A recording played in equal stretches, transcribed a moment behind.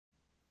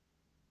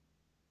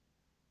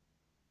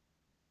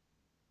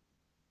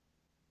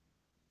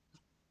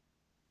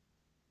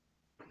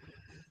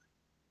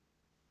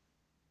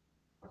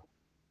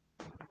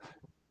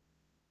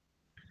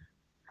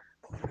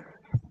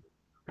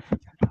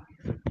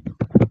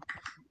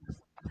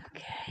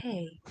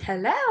Okay,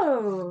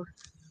 hello.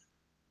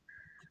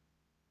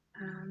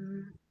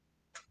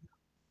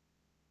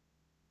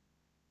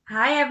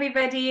 Hi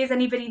everybody, is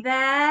anybody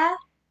there?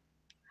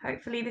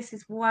 Hopefully this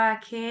is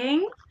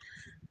working.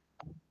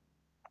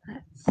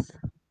 Let's...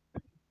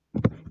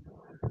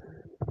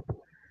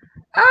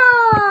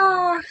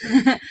 Oh!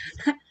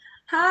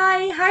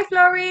 Hi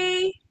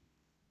Florrie.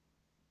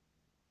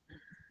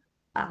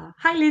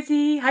 Hi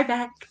Lizzie, hi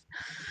Beck.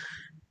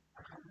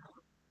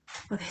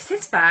 Well, this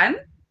is fun.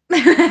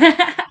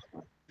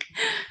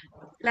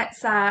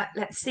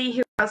 Let's see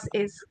who else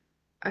is.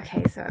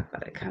 Okay, so I've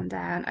got to come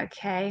down.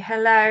 Okay,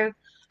 hello.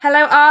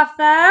 Hello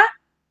Arthur.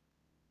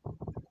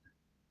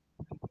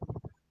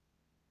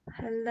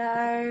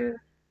 Hello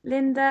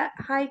Linda.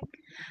 Hi.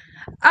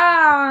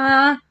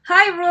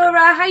 Hi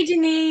Rora. Hi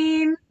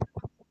Janine.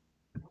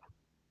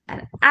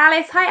 And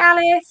Alice. Hi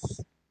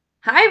Alice.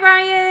 Hi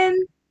Ryan.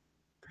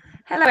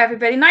 Hello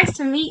everybody. Nice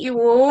to meet you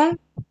all.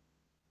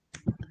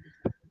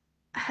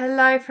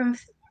 Hello from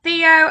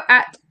Theo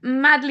at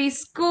Madley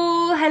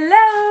School.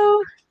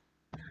 Hello.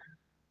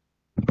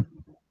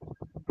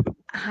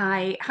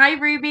 Hi. Hi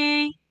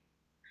Ruby.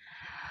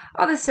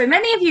 Oh, there's so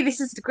many of you. This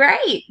is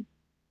great.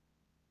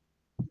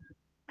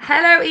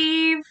 Hello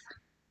Eve.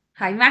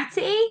 Hi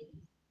Matty.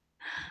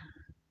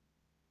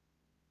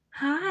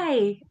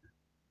 Hi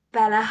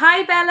Bella.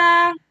 Hi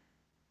Bella.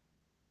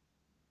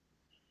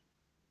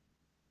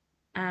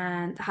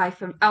 And hi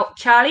from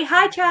Charlie.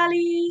 Hi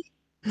Charlie.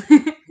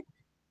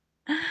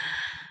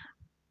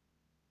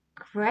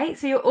 Great.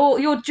 So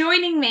you're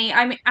joining me.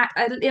 I'm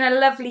in a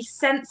lovely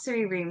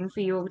sensory room for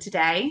you all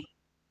today.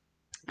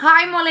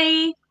 Hi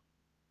Molly.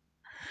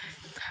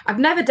 I've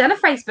never done a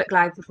Facebook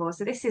Live before,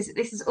 so this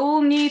is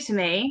all new to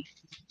me.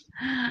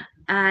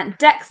 And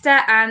Dexter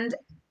and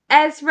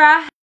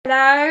Ezra,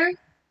 hello.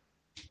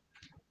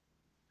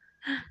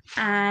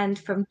 And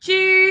from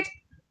Jude.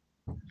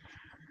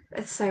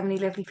 There's so many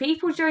lovely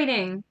people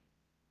joining.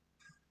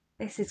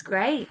 This is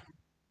great.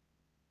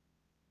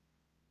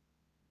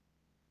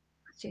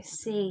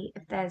 Just see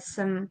if there's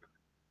some.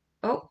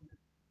 Oh.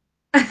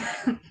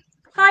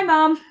 Hi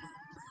Mom.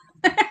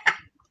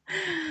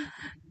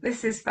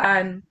 This is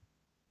fun.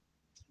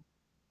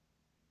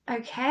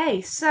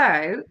 Okay,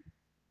 so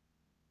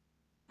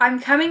I'm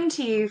coming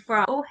to you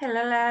from, oh,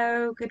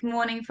 hello, good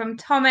morning from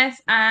Thomas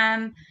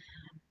and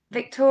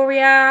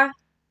Victoria.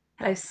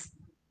 Hello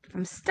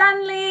from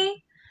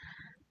Stanley.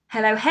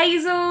 Hello,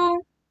 Hazel.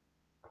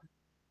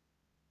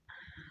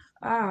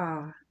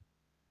 Oh,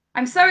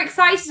 I'm so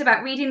excited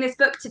about reading this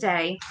book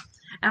today.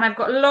 And I've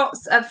got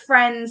lots of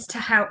friends to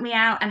help me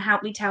out and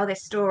help me tell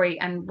this story.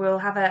 And we'll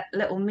have a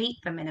little meet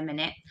them in a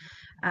minute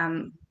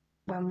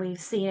when we've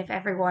seen if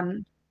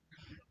everyone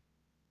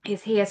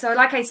is here. So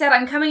like I said,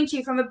 I'm coming to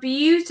you from a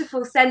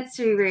beautiful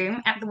sensory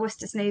room at the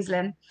Worcester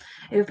Snoozelen,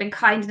 who have been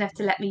kind enough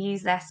to let me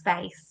use their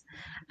space.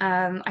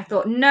 I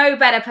thought no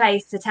better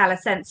place to tell a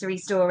sensory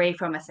story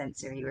from a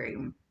sensory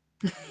room.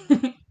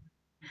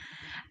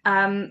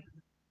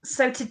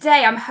 So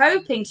today I'm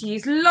hoping to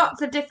use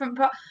lots of different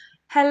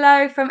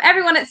hello from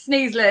everyone at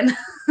Snoozelen.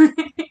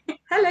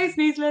 Hello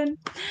Snoozelen.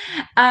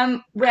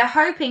 We're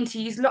hoping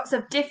to use lots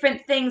of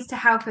different things to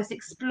help us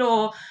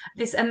explore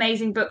this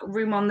amazing book,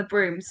 Room on the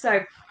Broom.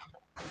 So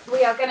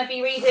we are going to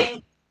be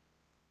reading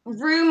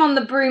Room on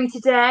the Broom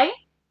today.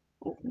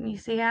 Oh, can you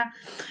see her?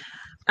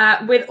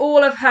 With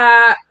all of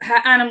her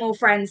animal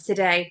friends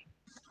today.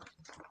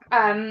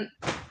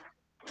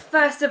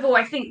 First of all,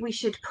 I think we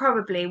should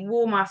probably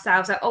warm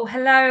ourselves up. Oh,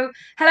 hello.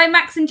 Hello,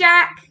 Max and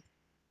Jack.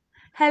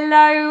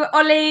 Hello,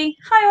 Ollie.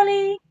 Hi,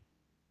 Ollie.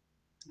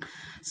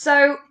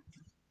 So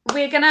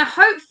we're gonna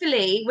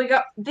we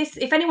got this,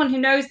 if anyone who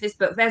knows this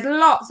book, there's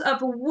lots of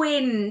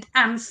wind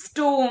and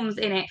storms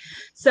in it,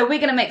 so we're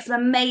gonna make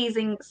some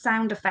amazing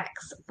sound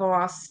effects for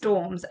our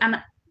storms.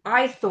 And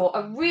I thought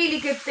a really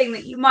good thing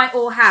that you might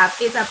all have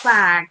is a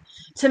bag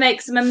to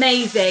make some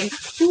amazing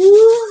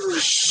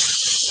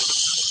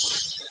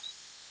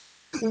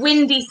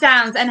windy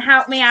sounds and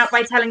help me out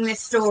by telling this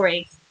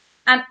story.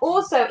 And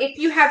also, if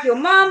you have your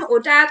mum or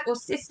dad or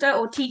sister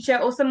or teacher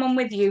or someone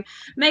with you,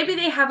 maybe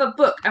they have a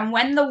book, and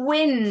when the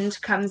wind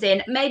comes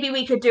in, maybe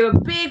we could do a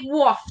big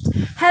waft.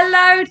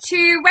 Hello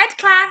to Red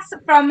Class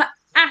from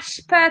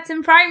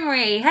Ashburton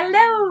Primary.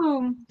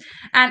 Hello.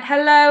 And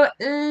hello,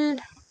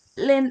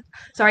 Lynn.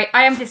 Sorry,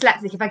 I am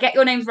dyslexic. If I get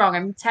your names wrong,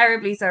 I'm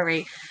terribly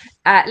sorry.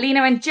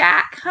 Lena and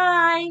Jack.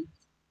 Hi.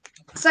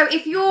 So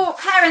if your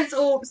parents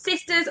or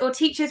sisters or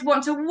teachers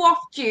want to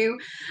waft you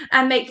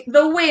and make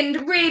the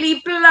wind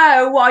really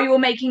blow while you're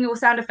making your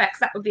sound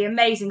effects, that would be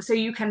amazing. So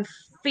you can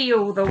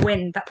feel the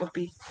wind. That would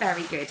be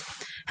very good.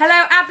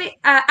 Hello, Albie.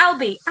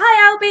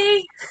 Hi,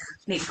 Albie.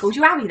 Nearly called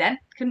you Albie then.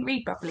 Couldn't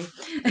read properly.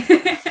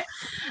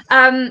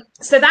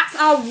 So that's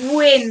our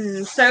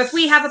wind. So if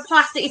we have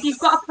if you've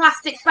got a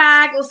plastic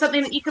bag or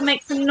something that you can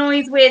make some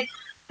noise with,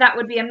 that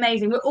would be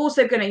amazing. We're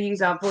also going to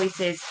use our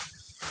voices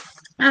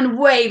and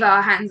wave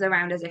our hands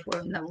around as if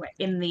we're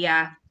in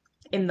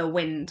the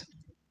wind.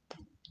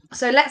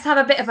 So let's have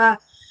a bit of a.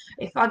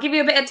 If I'll give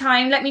you a bit of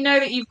time, let me know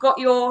that you've got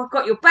your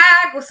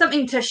bag or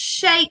something to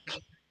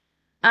shake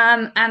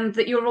and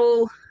that you're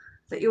all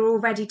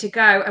ready to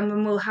go, and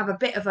then we'll have a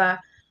bit of a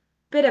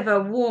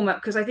warm up,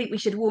 because I think we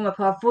should warm up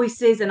our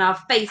voices and our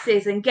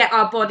faces and get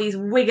our bodies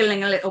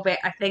wiggling a little bit,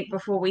 I think,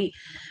 before we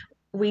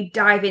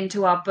dive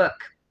into our book.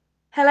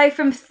 Hello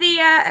from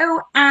Thea.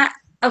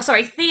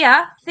 Sorry,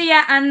 Thea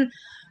and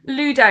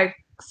Ludo.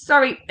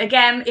 Sorry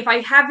again if I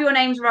have your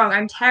names wrong.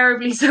 I'm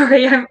terribly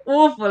sorry. I'm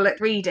awful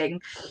at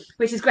reading,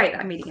 which is great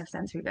that I'm reading a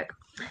sensory book.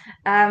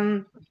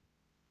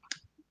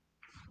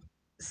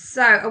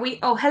 So are we?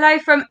 Oh, hello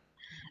from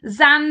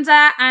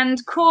Xander and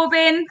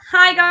Corbin.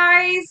 Hi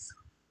guys.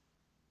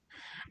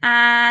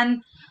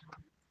 And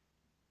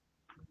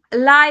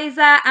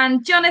Liza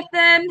and Jonathan.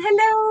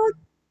 Hello.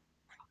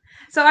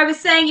 So I was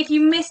saying, if you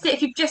missed it,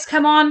 if you've just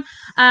come on,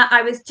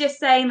 I was just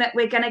saying that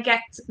we're going to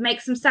make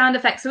some sound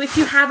effects. So if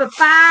you have a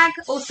bag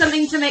or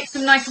something to make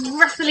some nice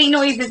rustly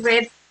noises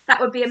with,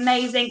 that would be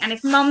amazing. And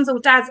if mums or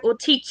dads or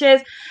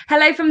teachers,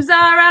 hello from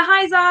Zara.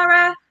 Hi,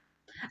 Zara.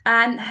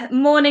 And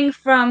morning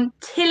from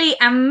Tilly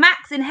and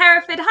Max in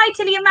Hereford. Hi,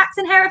 Tilly and Max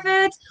in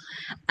Hereford.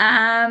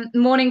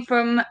 Morning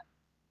from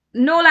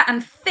Norla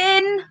and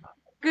Finn.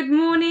 Good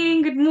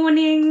morning. Good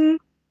morning.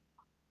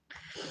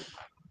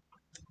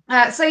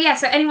 So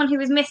anyone who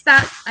has missed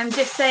that, I'm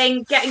just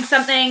saying, getting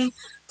something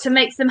to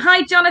make some,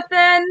 hi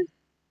Jonathan,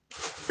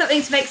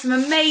 something to make some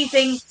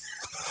amazing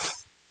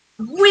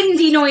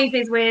windy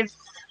noises with,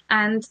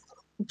 and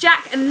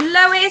Jack and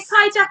Lois,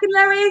 hi Jack and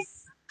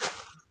Lois.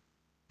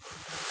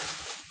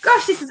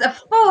 Gosh, this is a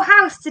full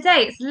house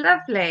today, it's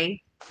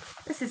lovely,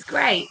 this is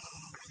great.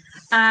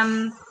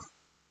 So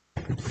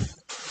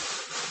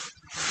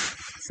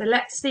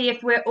let's see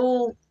if we're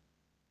all,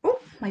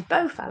 oh, my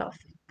bow fell off.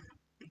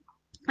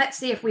 Let's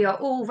see if we are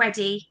all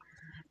ready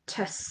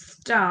to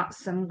start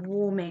some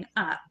warming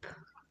up.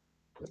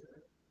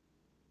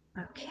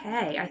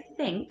 Okay, I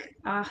think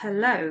our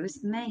hellos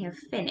may have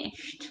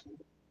finished,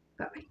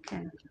 but I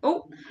can...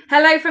 Oh,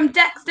 hello from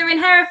Dexter in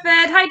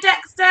Hereford. Hi,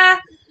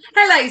 Dexter.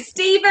 Hello,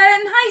 Stephen.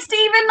 Hi,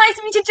 Stephen. Nice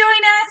of you to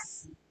join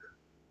us.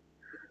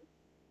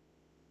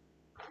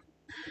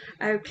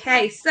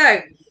 Okay,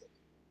 so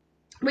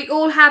we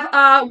all have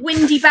our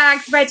windy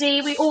bags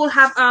ready. We all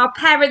have our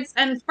parents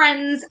and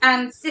friends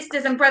and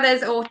sisters and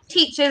brothers or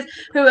teachers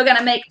who are going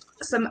to make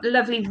some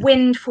lovely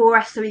wind for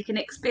us so we can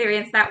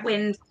experience that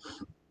wind.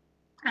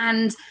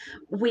 And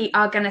we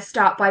are going to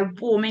start by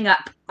warming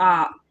up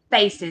our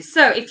faces.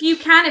 So if you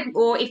can,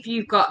 or if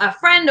you've got a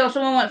friend or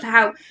someone wants to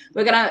help,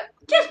 we're going to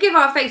just give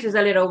our faces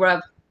a little rub.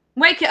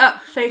 Wake it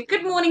up. So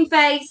good morning,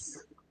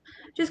 face.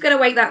 Just going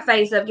to wake that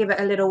face up, give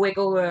it a little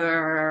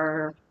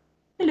wiggle.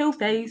 Hello,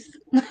 face.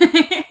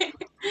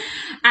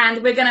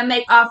 And we're going to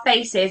make our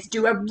faces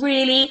do a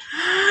really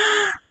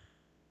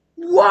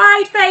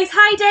wide face.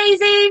 Hi,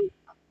 Daisy.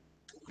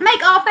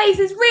 Make our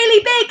faces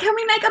really big. Can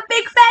we make a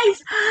big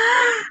face?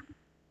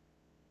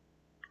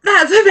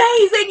 That's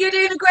amazing. You're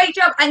doing a great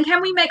job. And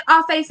can we make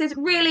our faces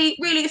really,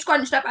 really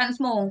scrunched up and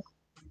small?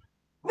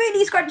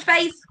 Really scrunched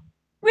face.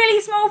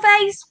 Really small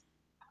face.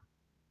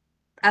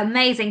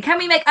 Amazing. Can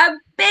we make a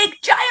big,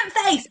 giant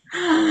face?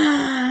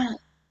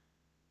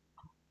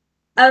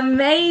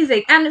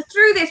 Amazing. And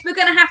through this, we're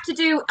going to have to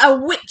do a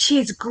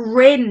witch's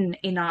grin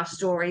in our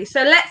story.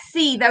 So let's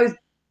see those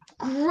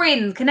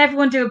grins. Can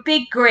everyone do a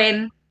big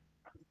grin?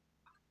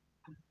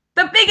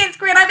 The biggest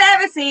grin I've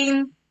ever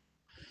seen.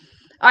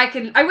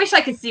 I wish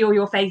I could see all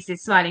your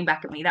faces smiling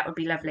back at me. That would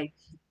be lovely.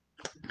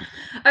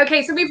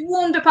 Okay, so we've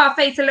warmed up our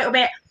face a little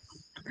bit.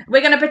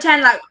 We're going to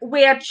pretend like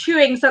we're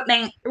chewing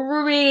something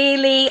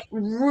really,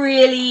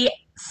 really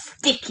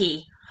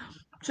sticky.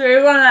 So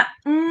we want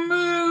to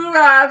move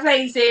our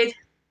faces.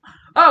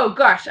 Oh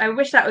gosh, I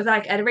wish that was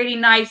like a really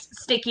nice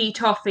sticky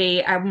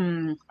toffee.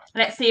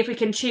 Let's see if we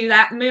can chew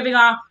that. Moving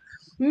our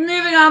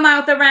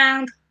mouth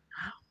around.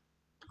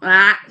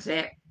 That's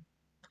it.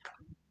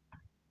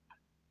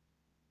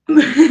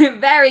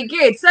 Very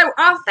good. So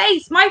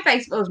my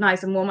face feels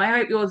nice and warm. I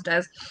hope yours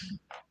does.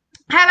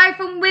 Hello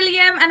from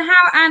William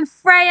and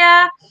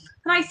Freya.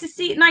 Nice to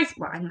see. Nice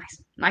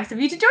of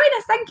you to join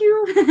us. Thank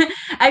you.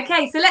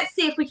 Okay, so let's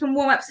see if we can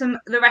warm up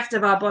the rest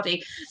of our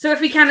body. So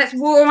if we can, let's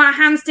warm our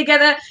hands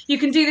together. You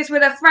can do this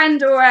with a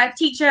friend or a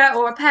teacher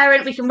or a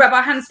parent. We can rub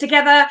our hands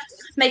together,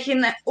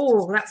 making that.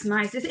 Oh, that's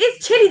nice. It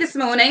is chilly this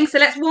morning, so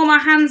let's warm our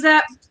hands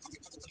up.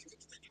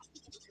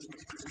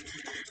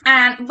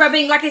 And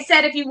rubbing, like I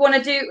said, if you want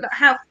to do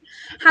help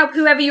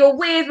whoever you're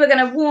with, we're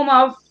going to warm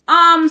our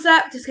arms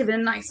up, just give it a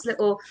nice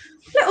little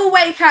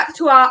wake up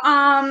to our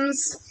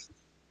arms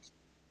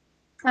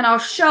and our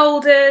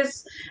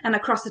shoulders and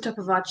across the top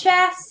of our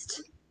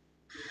chest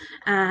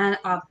and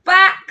our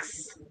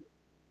backs.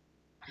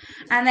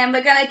 And then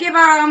we're going to give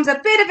our arms a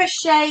bit of a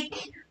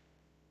shake.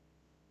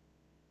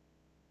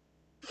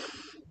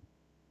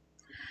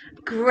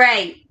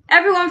 Great.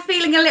 Everyone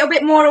feeling a little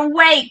bit more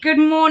awake. Good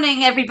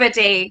morning,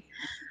 everybody.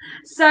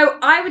 So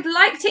I would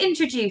like to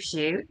introduce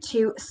you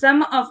to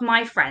some of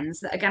my friends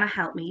that are going to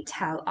help me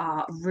tell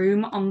our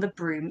Room on the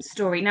Broom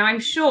story. Now, I'm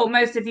sure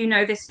most of you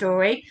know this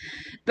story,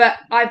 but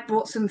I've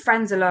brought some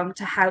friends along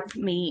to help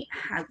me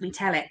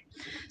tell it.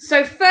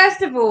 So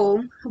first of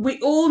all, we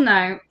all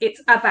know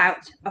it's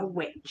about a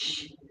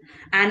witch.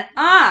 And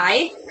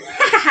I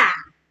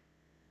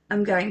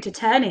am going to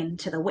turn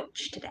into the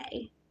witch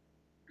today.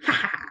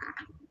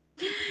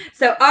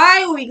 So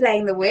I will be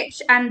playing the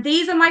witch, and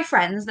these are my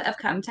friends that have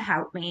come to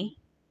help me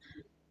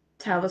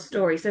tell the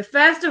story. So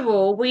first of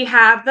all, we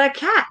have the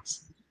cat.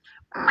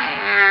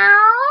 Meow.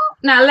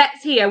 Now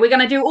let's hear. We're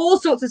going to do all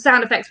sorts of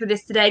sound effects for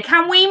this today.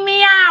 Can we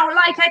meow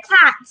like a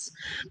cat?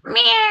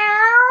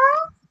 Meow.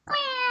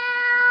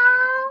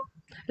 Meow.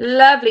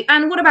 Lovely.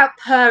 And what about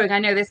purring? I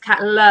know this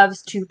cat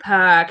loves to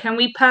purr. Can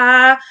we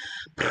purr?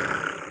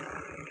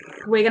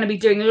 We're going to be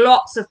doing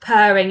lots of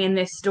purring in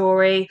this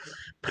story.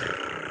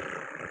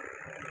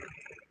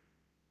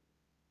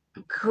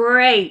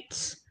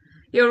 Great.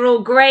 You're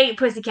all great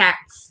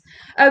pussycats.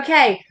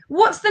 Okay,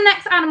 what's the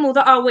next animal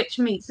that our witch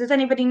meets? Does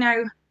anybody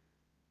know?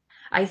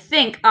 I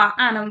think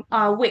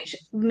our witch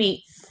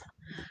meets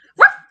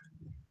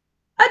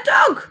a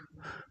dog.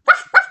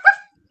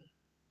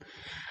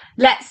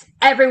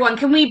 Everyone,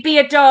 can we be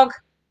a dog?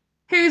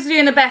 Who's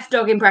doing the best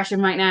dog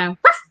impression right now?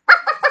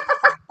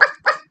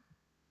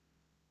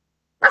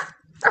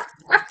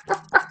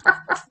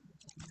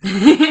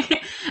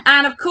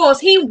 And of course,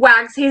 he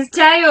wags his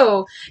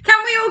tail.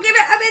 Can we all give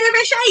it a bit of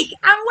a shake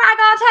and wag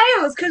our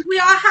tails? Because we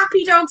are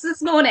happy dogs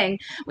this morning.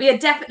 We are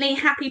definitely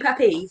happy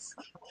puppies.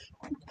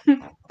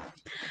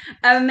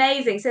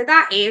 Amazing. So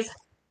that is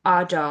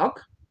our dog.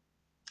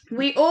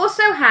 We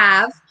also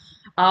have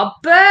our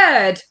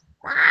bird.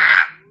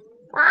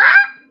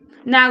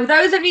 Now,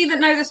 those of you that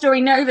know the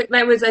story know that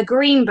there was a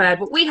green bird,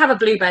 but we have a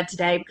blue bird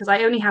today because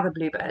I only have a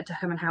blue bird to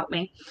come and help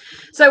me.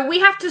 So we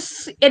have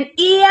an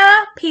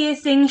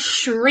ear-piercing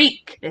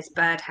shriek this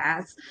bird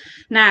has.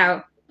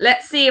 Now,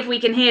 let's see if we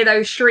can hear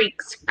those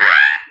shrieks.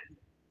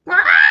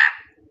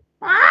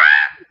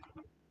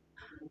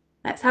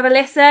 Let's have a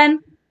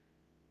listen.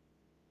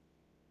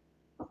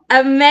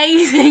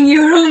 Amazing,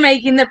 you're all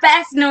making the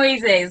best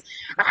noises.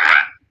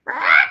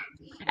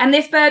 And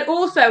this bird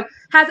also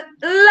has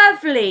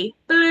lovely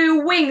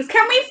blue wings.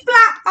 Can we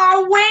flap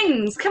our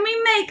wings? Can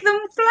we make them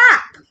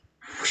flap?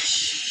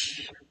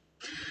 Whoosh.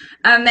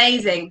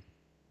 Amazing.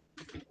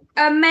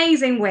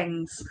 Amazing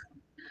wings.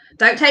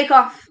 Don't take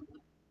off.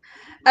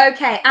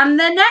 Okay, and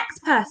the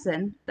next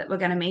person that we're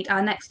going to meet,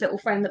 our next little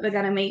friend that we're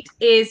going to meet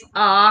is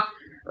our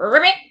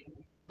ribbit,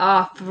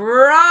 our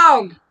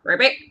frog.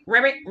 Ribbit,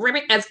 ribbit,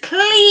 ribbit, as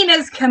clean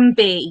as can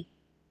be.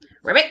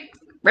 Ribbit,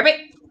 ribbit,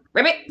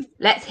 ribbit.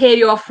 Let's hear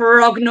your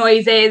frog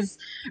noises.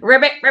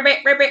 Ribbit, ribbit,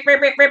 ribbit,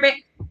 ribbit, ribbit.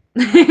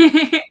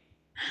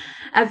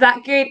 Is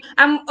that good?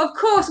 And of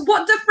course,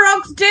 what do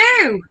frogs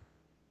do?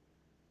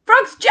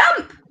 Frogs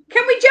jump.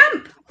 Can we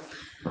jump?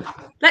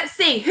 Let's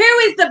see. Who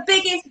is the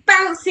biggest,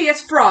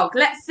 bounciest frog?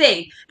 Let's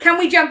see. Can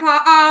we jump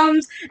our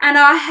arms and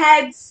our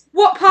heads?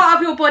 What part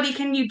of your body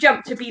can you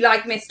jump to be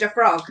like Mr.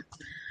 Frog?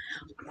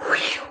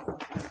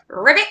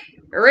 Ribbit,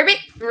 ribbit,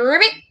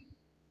 ribbit.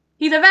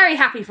 He's a very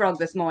happy frog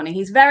this morning.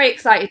 He's very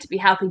excited to be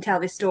helping tell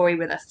this story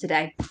with us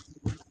today.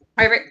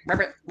 Ribbit,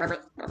 ribbit, ribbit,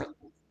 ribbit.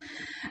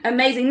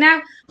 Amazing.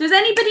 Now, does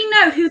anybody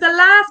know who the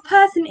last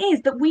person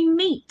is that we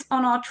meet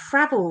on our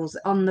travels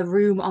on the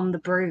Room on the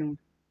Broom?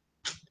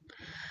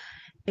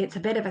 It's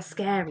a bit of a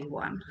scary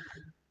one.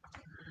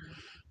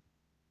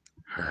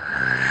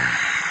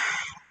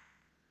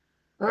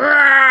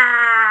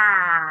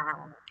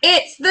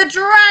 It's the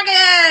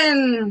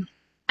dragon!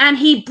 And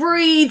he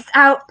breathes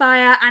out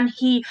fire and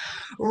he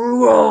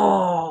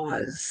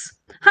roars.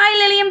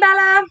 Hi, Lily and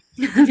Bella.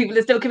 People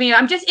are still coming in.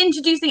 I'm just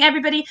introducing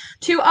everybody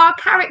to our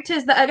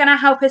characters that are going to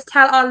help us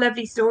tell our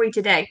lovely story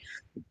today.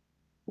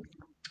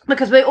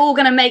 Because we're all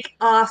going to make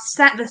the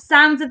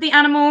sounds of the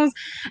animals,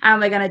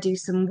 and we're going to do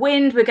some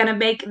wind. We're going to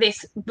make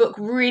this book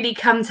really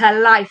come to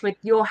life with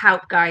your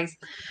help, guys.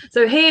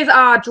 So here's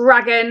our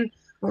dragon.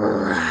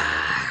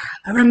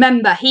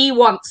 Remember, he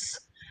wants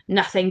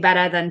nothing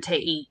better than to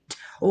eat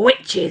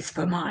witches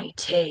for my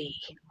tea.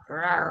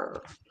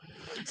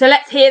 So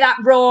let's hear that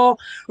roar.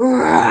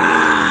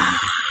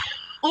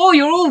 Oh,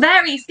 you're all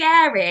very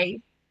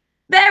scary.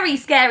 Very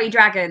scary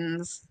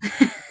dragons.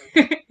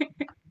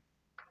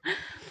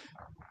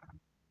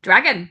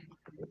 Dragon.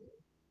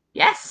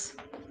 Yes.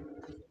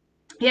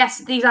 Yes,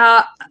 these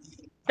are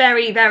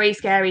very, very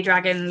scary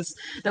dragons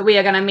that we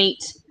are going to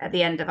meet at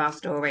the end of our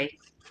story.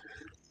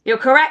 You're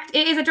correct.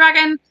 It is a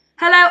dragon.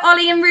 Hello,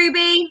 Ollie and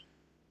Ruby.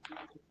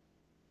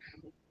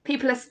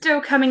 People are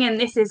still coming in.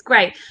 This is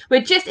great.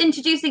 We're just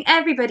introducing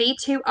everybody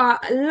to our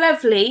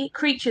lovely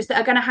creatures that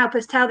are going to help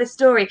us tell this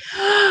story.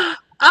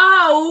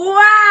 Oh,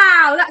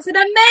 wow. That's an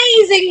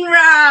amazing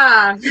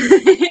roar.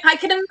 I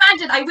can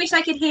imagine. I wish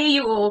I could hear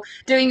you all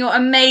doing your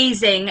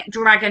amazing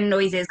dragon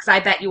noises because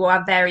I bet you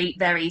are very,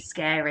 very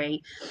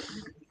scary.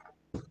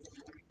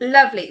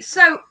 Lovely.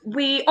 So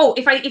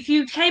if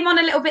you came on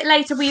a little bit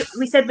later, we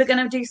said we're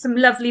going to do some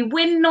lovely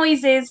wind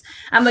noises,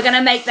 and we're going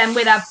to make them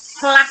with a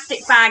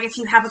plastic bag. If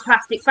you have a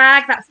plastic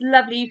bag, that's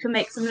lovely. You can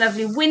make some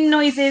lovely wind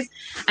noises.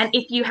 And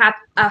if you have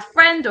a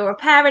friend or a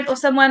parent or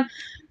someone,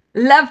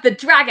 love the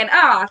dragon.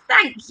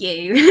 Thank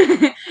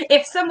you.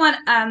 If someone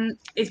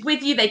is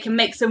with you, they can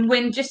make some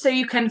wind just so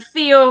you can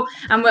feel,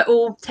 and we're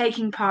all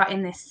taking part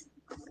in this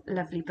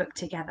lovely book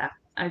together.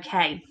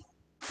 Okay.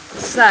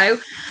 So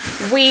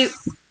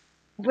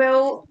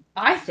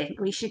I think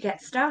we should get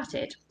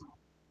started.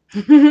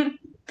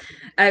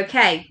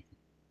 Okay.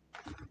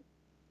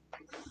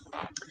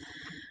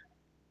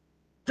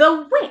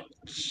 The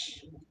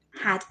witch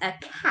had a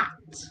cat.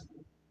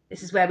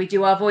 This is where we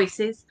do our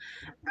voices.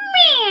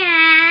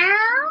 Meow.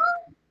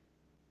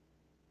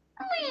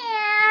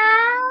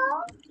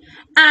 Meow.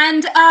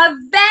 And a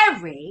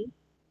very,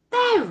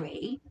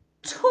 very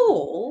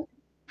tall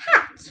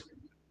hat.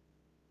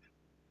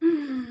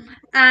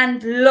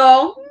 And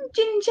long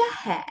ginger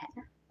hair,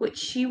 which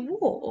she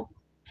wore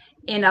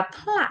in a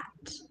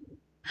plait.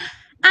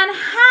 And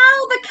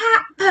how the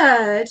cat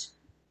purred.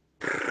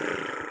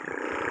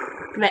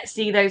 Let's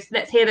hear those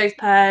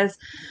purrs.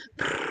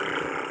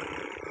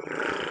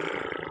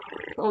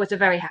 Oh, it's a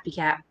very happy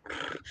cat.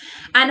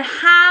 And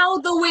how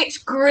the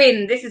witch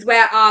grinned. This is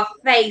where our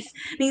face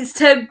needs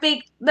to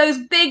those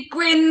big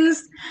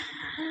grins.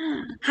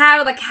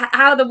 How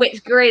the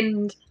witch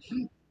grinned.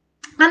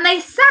 And they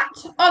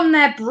sat on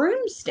their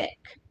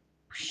broomstick.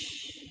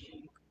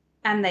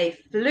 And they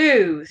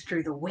flew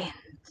through the wind.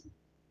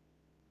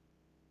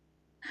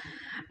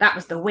 That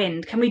was the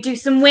wind. Can we do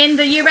some wind?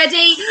 Are you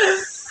ready?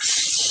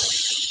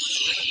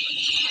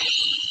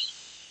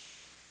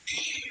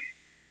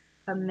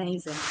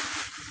 Amazing.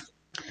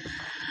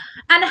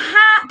 And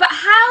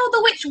how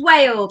the witch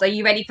wailed. Are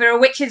you ready for a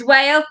witch's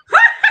wail?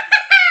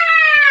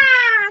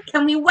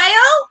 Can we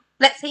wail?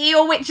 Let's hear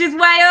your witch's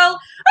wail.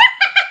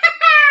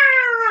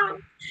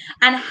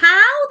 And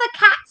how the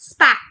cat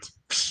spat.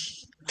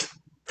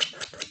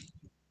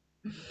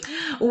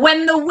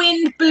 When the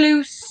wind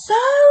blew so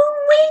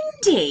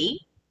windy,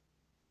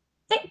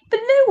 it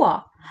blew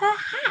off her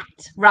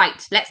hat.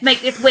 Right, let's make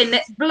this wind.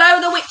 Let's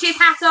blow the witch's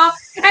hat off.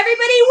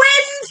 Everybody,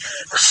 wind!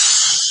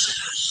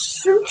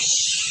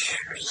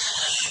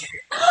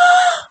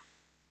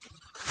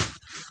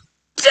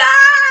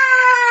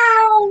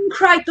 Down!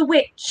 Cried the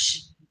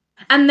witch.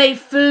 And they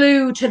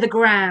flew to the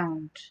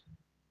ground.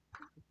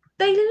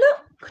 They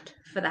looked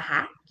for the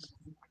hat,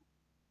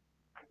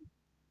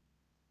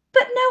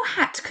 but no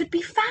hat could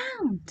be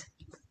found.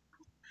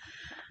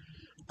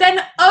 Then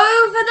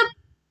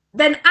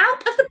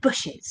out of the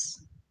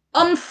bushes,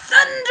 on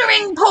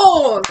thundering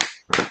paws,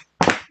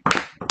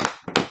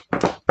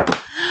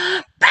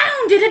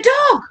 bounded a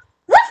dog,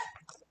 woof,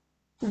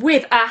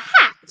 with a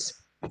hat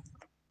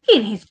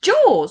in his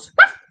jaws.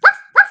 Woof, woof,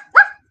 woof,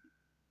 woof.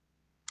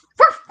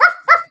 Woof, woof,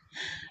 woof.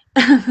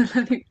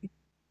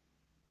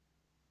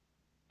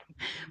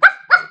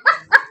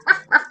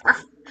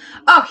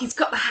 Oh, he's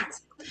got the hat.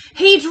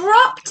 He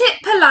dropped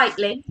it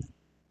politely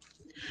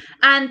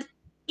and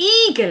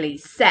eagerly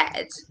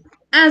said,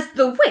 as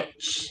the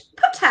witch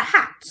put her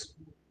hat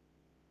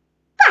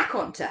back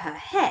onto her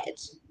head,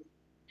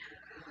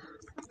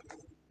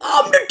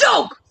 "I'm the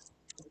dog,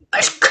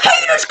 as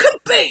keen as can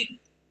be.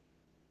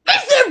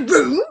 Is there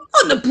room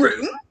on the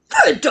broom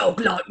for a dog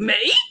like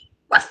me?"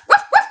 Woof,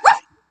 woof, woof,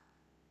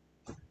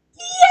 woof.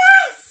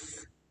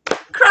 "Yes!"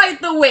 cried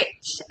the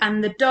witch,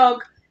 and the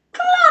dog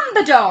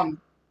clambered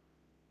on.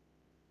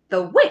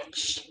 The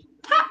witch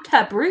tapped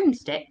her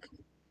broomstick,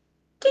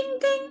 ding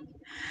ding,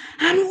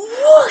 and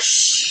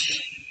whoosh,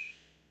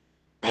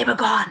 they were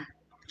gone.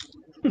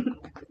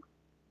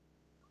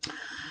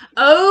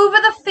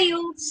 Over the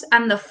fields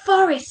and the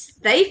forests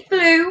they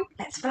flew.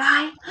 Let's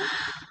fly.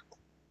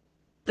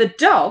 The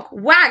dog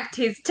wagged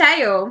his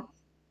tail.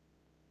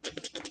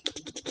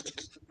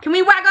 Can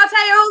we wag our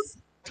tails?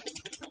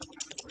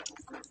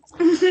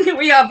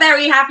 We are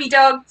very happy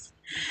dogs.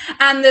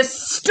 And the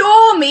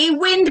stormy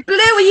wind blew.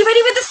 Are you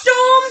ready with the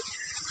storm?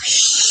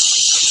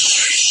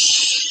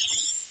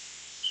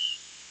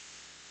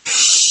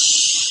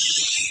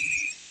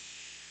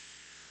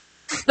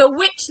 The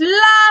witch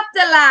laughed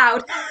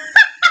aloud.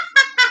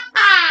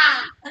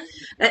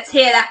 Let's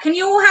hear that. Can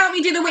you all help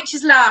me do the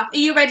witch's laugh? Are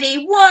you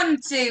ready? 1,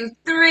 2,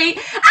 3.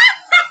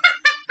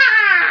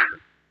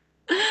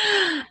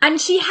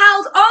 And she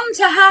held on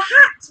to her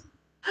hat.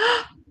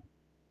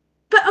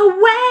 But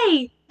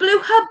away blew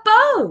her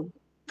bow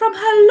from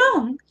her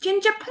long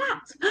ginger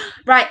plait.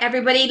 Right,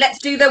 everybody, let's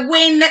do the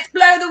wind. Let's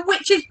blow the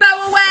witch's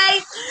bow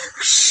away.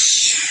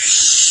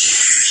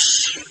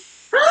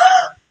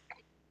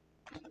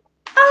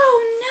 Oh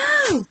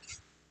no!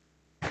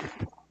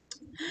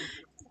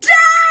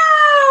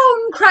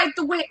 Down! Cried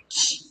the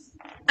witch,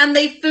 and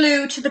they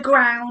flew to the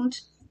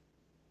ground.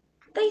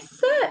 They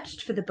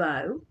searched for the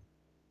bow,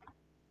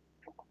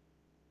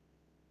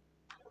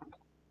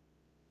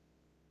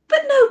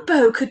 but no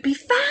bow could be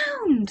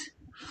found.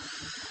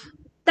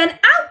 Then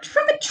out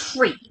from a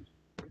tree,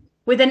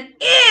 with an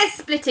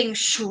ear-splitting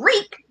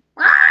shriek,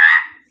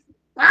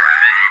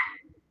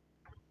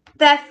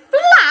 there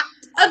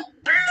flapped a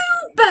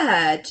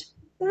bluebird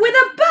with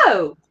a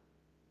bow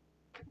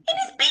in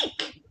his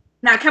beak.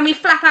 Now, can we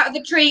flap out of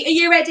the tree? Are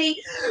you ready?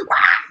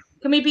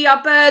 Can we be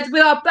our birds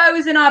with our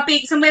bows in our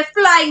beaks and we're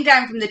flying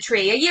down from the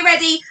tree? Are you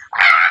ready?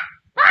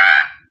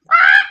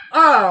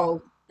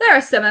 Oh, there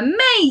are some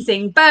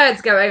amazing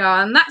birds going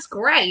on. That's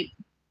great.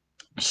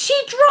 She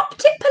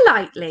dropped it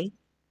politely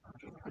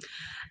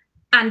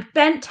and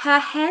bent her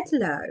head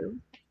low,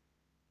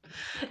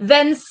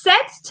 then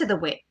said to the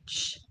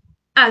witch,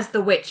 as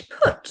the witch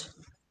put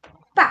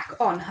back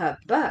on her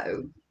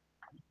bow.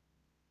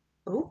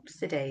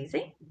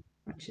 Oops-a-daisy.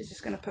 She's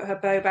just going to put her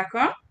bow back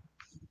on.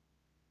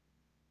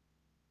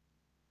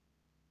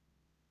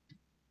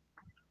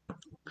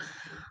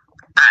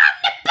 I'm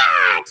the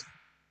bird,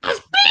 as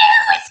blue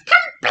as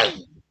can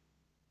be.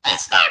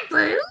 Is there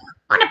room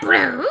on a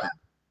broom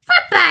for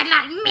a bird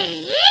like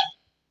me?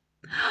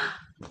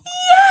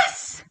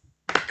 Yes,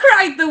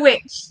 cried the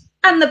witch,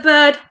 and the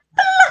bird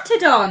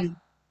fluttered on.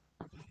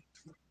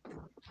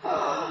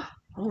 Oh,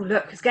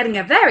 look, it's getting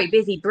a very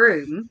busy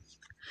broom.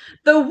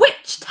 The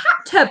witch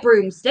tapped her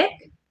broomstick,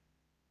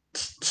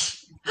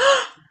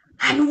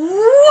 and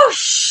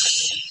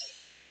whoosh,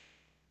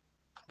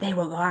 they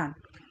were gone.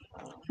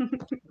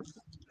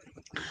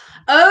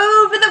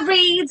 Over the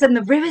reeds and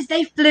the rivers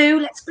they flew.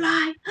 Let's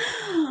fly.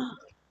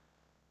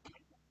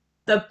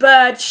 The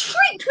bird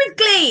shrieked with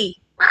glee.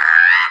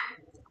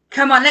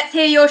 Come on, let's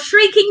hear your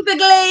shrieking for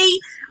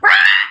glee.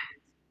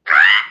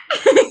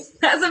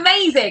 That's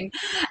amazing.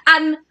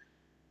 And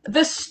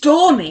the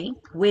stormy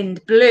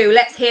wind blew.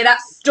 Let's hear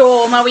that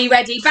storm. Are we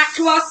ready? Back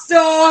to our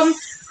storm.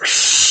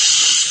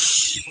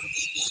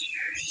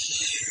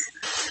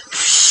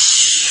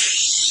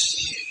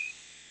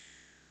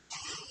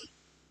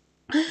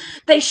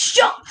 They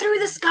shot through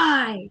the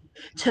sky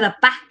to the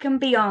back and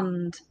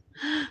beyond.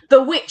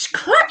 The witch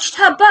clutched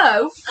her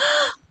bow,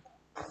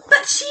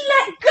 but she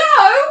let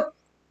go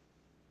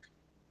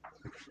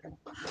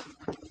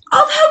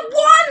of her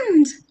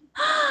wand.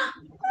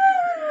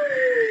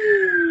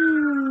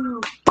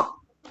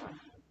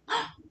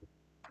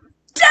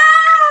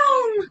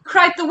 Down,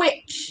 cried the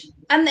witch,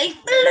 and they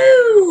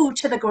flew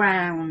to the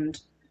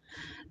ground.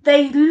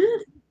 They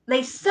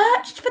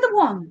searched for the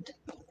wand.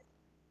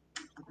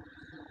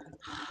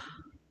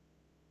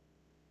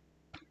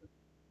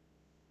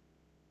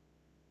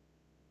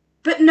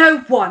 But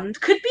no wand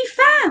could be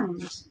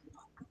found.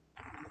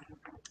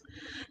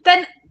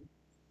 But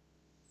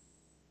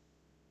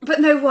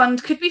no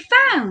wand could be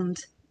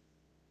found.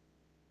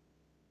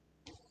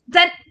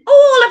 Then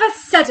all of a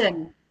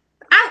sudden,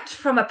 out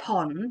from a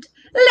pond,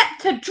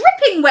 leapt a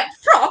dripping wet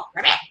frog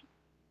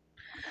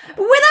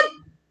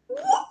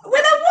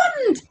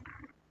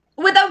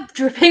with a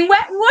dripping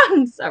wet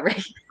wand.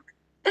 Sorry.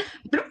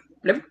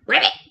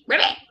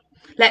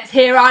 Let's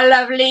hear our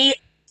lovely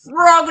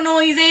frog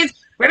noises.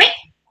 Ribbit,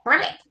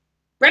 ribbit,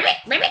 ribbit,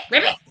 ribbit,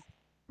 ribbit,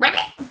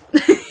 ribbit.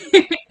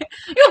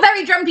 You're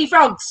very jumpy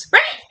frogs.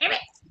 Ribbit,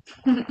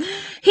 ribbit.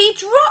 He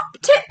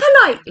dropped it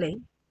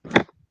politely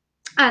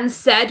and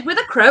said with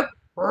a croak,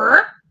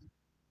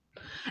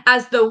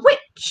 as the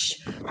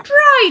witch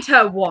dried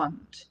her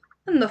wand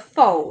in the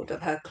fold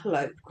of her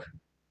cloak.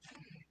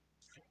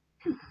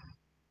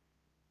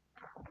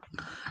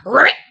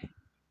 Ribbit.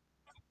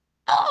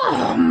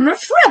 I'm a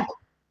frog,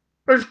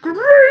 as green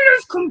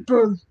as can be.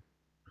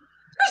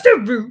 Is there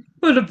room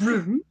on a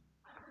broom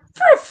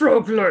for a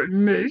frog like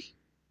me?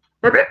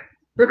 Ribbit,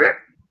 ribbit.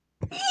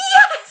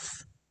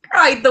 Yes,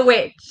 cried the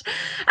witch,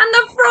 and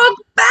the frog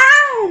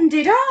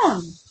bounded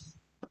on.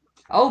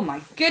 Oh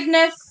my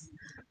goodness,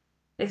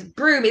 this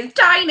broom is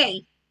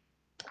tiny.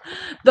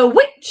 The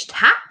witch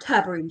tapped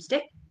her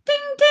broomstick,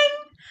 ding ding,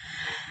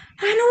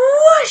 and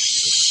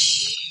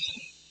whoosh,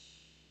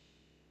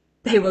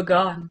 they were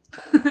gone.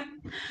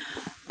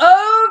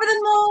 Over the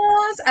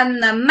moors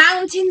and the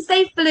mountains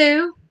they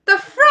flew. The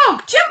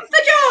frog jumped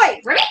for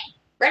joy. Ribbit,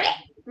 ribbit,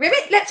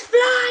 ribbit, let's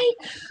fly.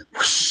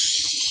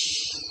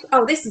 Whoosh.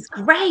 Oh, this is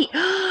great.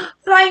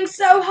 Flying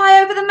so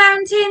high over the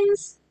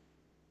mountains.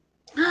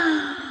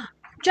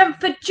 Jump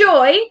for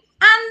joy,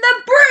 and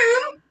the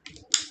broom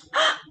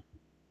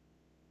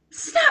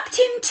snapped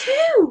in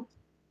two.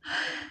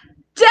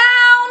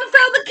 Down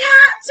fell the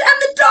cat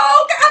and the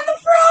dog and the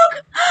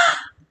frog.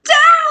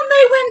 Down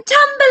they went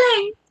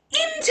tumbling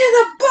into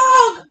the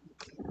bog.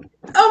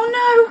 Oh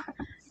no,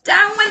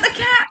 down went the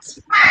cat.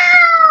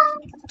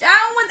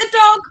 Down went the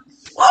dog.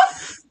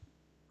 Woof.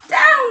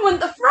 Down went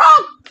the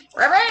frog.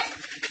 Ribbit.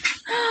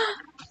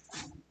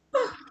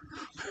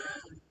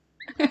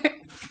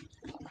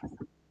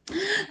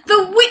 The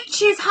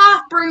witch's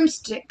half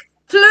broomstick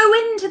flew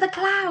into the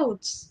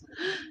clouds.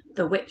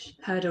 The witch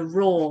heard a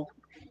roar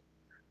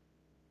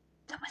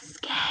that was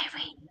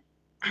scary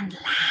and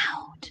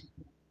loud.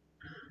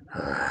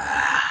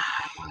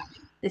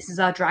 This is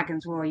our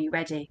dragon's roar. Are you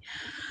ready?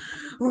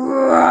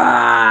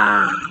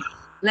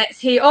 Let's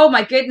hear. Oh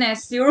my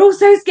goodness, you're all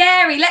so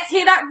scary. Let's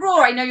hear that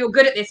roar. I know you're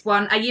good at this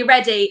one. Are you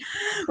ready?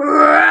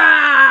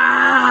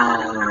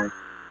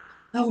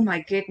 Oh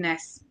my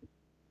goodness,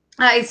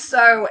 that is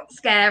so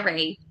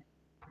scary.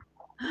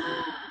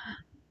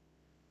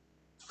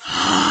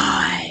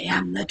 I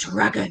am the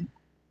dragon,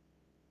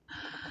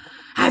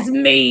 as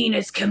mean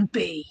as can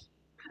be,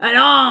 and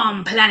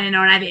I'm planning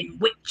on having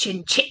witch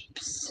and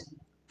chips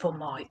for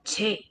my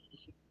tea.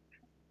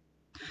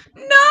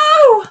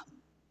 No!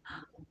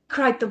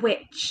 Cried the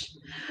witch,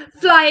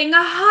 flying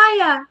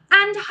higher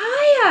and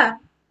higher.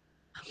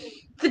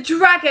 The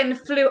dragon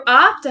flew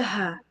after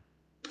her,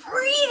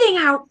 breathing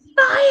out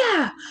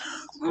fire.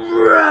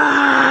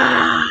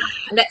 Roar!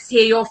 Let's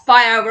hear your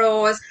fire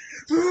roars.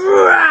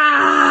 Roar!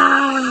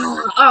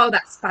 Oh,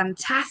 that's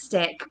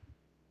fantastic.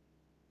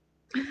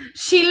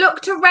 She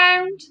looked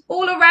around,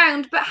 all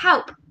around, but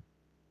help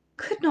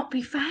could not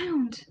be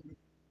found.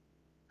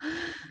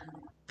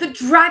 The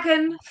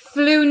dragon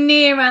flew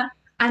nearer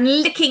and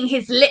licking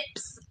his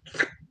lips.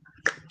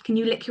 Can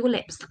you lick your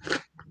lips?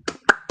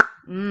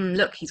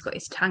 Look, he's got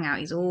his tongue out.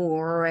 He's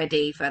all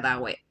ready for the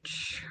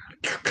witch.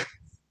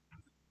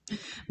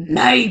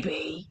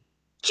 Maybe,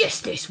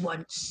 just this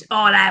once,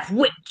 I'll have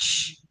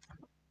witch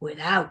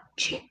without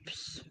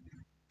chips.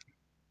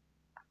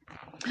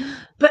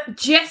 But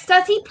just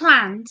as he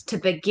planned to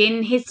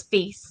begin his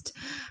feast,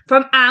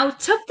 from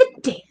out of the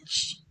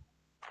ditch,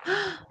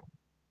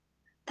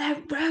 there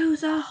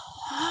rose a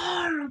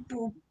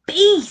horrible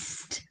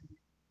beast.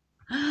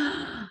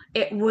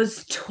 It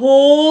was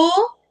tall,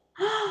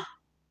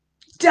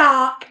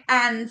 dark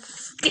and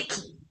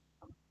sticky.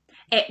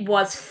 It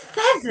was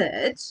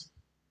feathered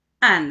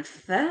and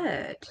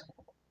furred.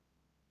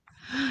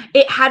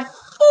 It had 4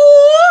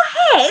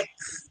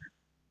 heads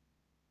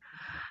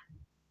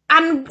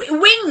and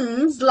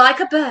wings like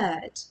a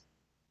bird.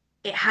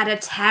 It had a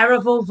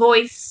terrible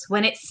voice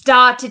when it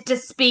started to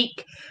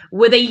speak,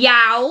 with a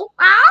yowl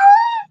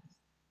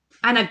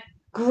and a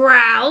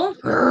growl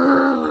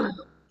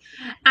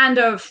and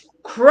a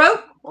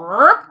croak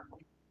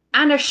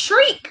and a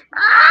shriek.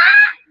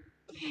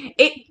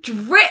 It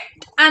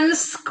dripped and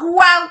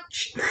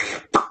squelched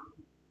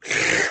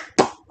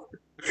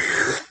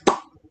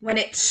when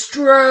it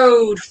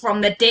strode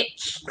from the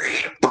ditch.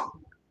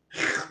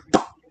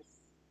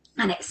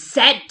 And it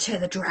said to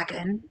the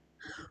dragon,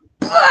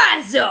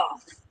 "Buzz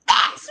off,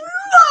 that's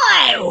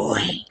my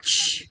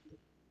witch."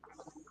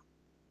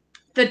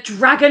 The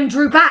dragon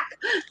drew back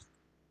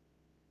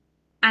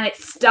and it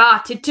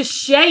started to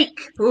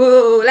shake.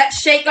 Ooh, let's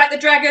shake like the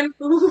dragon.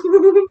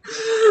 Ooh,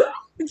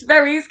 it's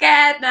very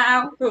scared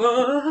now.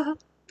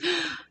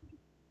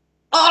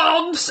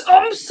 I'm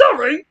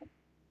sorry.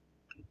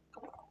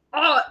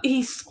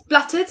 He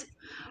spluttered.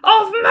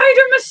 I've made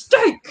a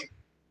mistake.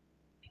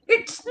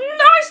 It's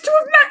nice to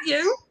have met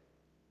you.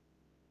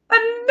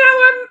 And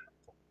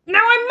now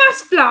I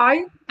must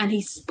fly. And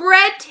he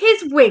spread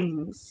his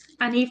wings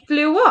and he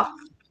flew off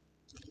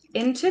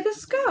into the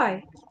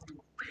sky.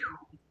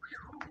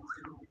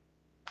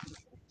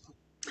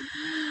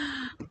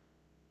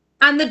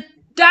 And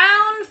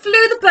down flew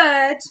the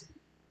bird.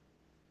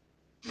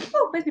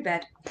 Oh, where's my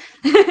bird?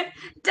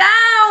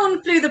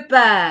 Down flew the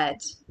bird.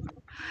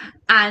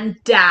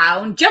 And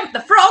down jumped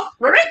the frog.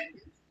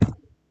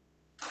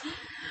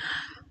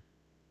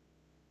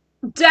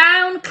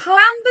 Down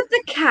clambered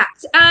the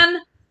cat,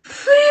 and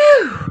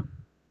phew,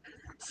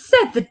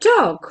 said the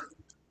dog.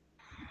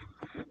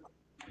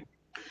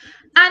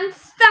 And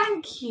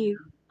thank you,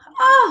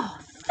 oh,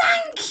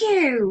 thank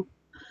you,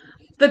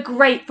 the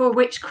grateful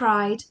witch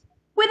cried.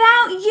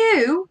 Without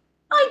you,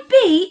 I'd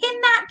be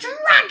in that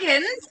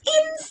dragon's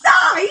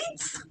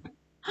insides.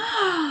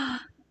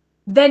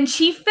 Then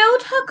she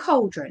filled her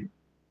cauldron.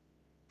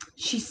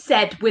 She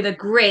said with a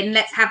grin,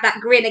 let's have that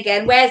grin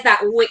again. Where's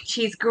that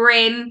witch's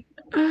grin?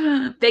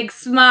 Big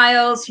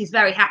smiles. She's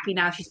very happy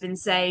now she's been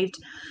saved.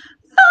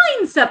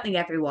 Find something,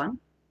 everyone.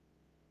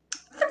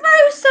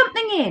 Throw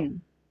something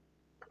in.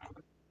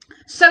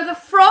 So the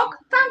frog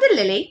found a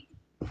lily.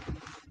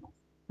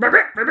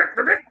 Ribbit, ribbit,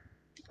 ribbit.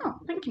 Oh,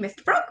 thank you,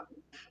 Mr. Frog.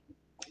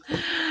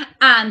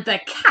 And the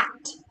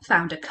cat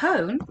found a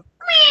cone.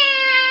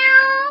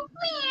 Meow,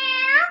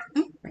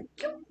 meow. Thank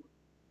you.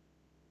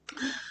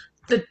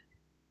 The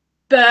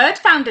bird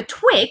found a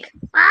twig.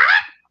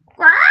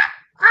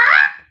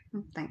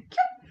 Thank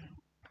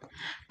you.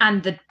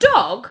 And the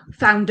dog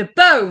found a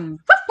bone.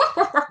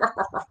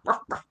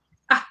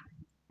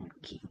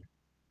 Thank you.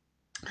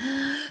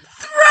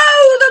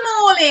 Throw them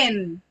all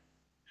in.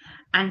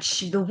 And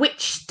the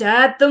witch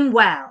stirred them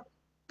well.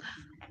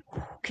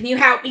 Can you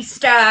help me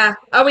stir?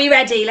 Are we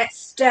ready? Let's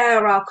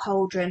stir our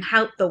cauldron.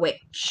 Help the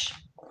witch.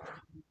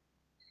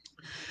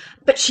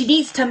 But she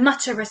needs to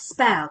mutter a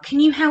spell. Can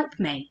you help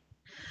me?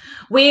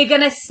 We're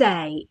going to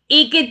say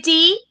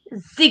iggity,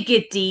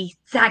 ziggity,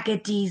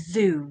 zaggity,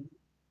 zoom.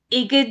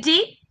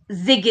 Iggity,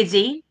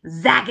 ziggity,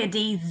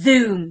 zaggity,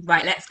 zoom.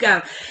 Right, let's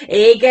go.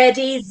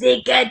 Iggity,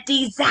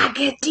 ziggity,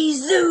 zaggity,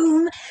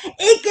 zoom.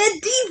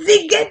 Iggity,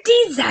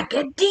 ziggity,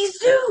 zaggity,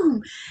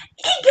 zoom.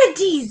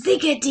 Iggity,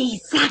 ziggity,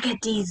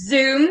 zaggity,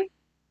 zoom.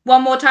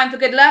 One more time for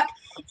good luck.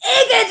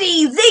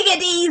 Iggity,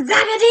 ziggity,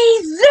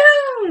 zaggity,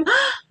 zoom.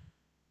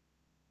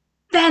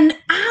 Then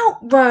out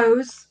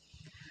rose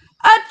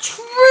a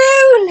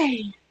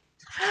truly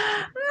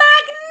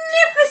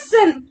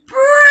magnificent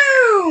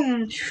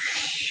broom!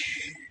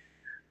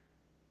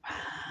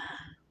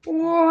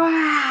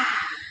 Wow!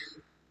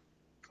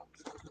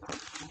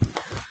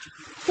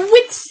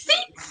 With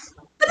seats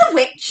for the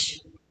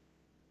witch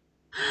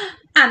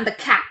and the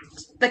cat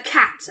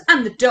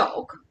and the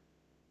dog,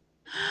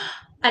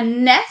 a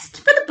nest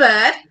for the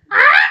bird,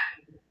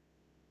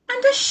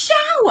 and a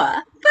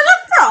shower for the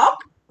frog.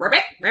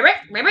 Ribbit, ribbit,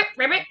 ribbit,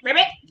 ribbit,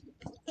 ribbit.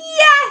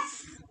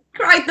 Yes!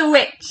 Cried the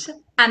witch,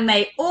 and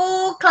they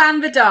all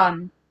clambered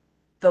on.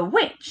 The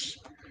witch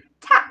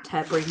tapped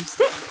her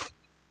broomstick,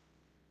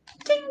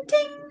 ting,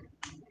 ting,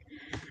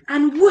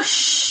 and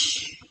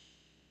whoosh,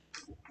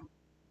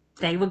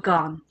 they were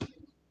gone.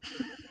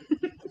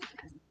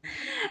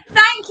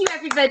 Thank you,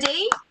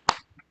 everybody.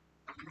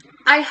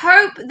 I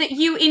hope that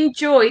you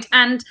enjoyed,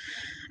 and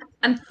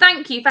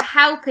thank you for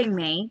helping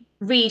me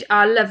read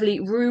our lovely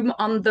Room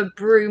on the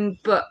Broom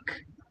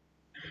book.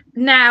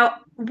 Now,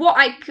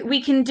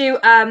 we can do,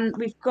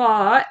 we've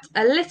got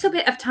a little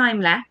bit of time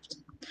left,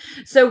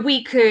 so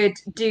we could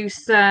do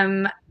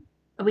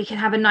we can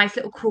have a nice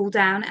little cool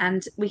down,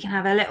 and we can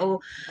have a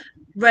little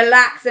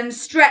relax and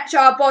stretch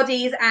our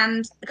bodies,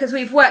 and because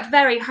we've worked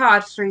very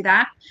hard through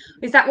that.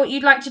 Is that what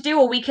you'd like to do?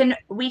 Or we can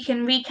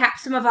recap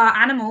some of our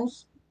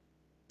animals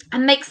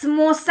and make some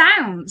more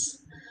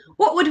sounds.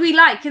 What would we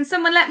like? Can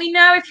someone let me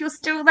know if you're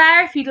still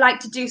there, if you'd like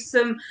to do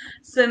some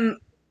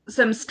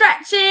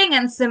stretching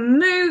and some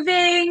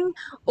moving,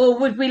 or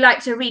would we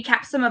like to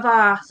recap some of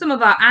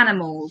our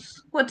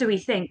animals? What do we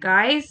think,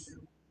 guys?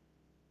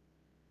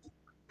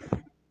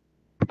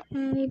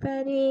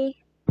 Anybody?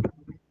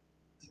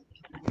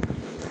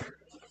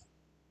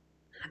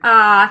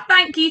 Ah,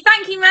 thank you,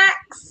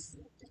 Max.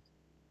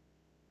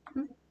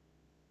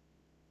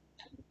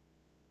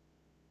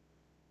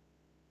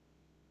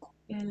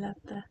 I love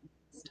the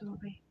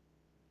story.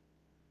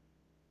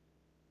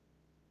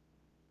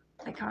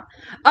 I can't.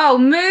 Oh,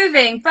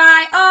 moving.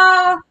 Bye.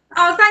 Oh,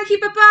 thank you.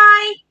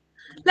 Bye-bye.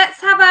 Because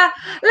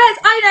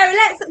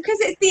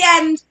it's the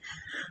end.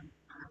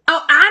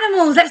 Oh,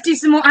 animals. Let's do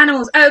some more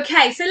animals.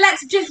 Okay, so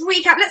let's just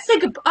recap. Let's say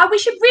goodbye. Oh, we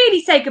should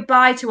really say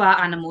goodbye to our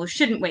animals,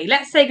 shouldn't we?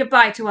 Let's say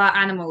goodbye to our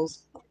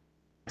animals.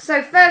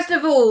 So first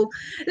of all,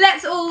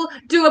 let's all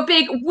do a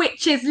big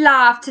witch's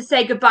laugh to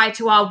say goodbye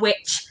to our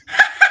witch.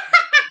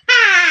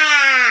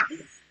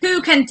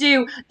 Who can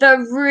do the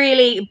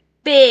really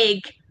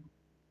big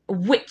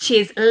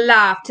witch's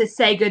laugh to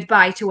say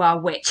goodbye to our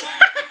witch?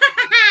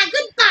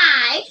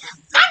 Goodbye.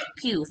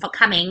 Thank you for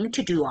coming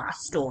to do our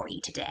story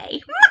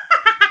today.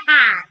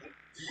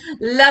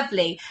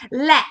 Lovely.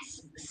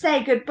 Let's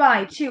say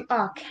goodbye to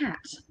our cat.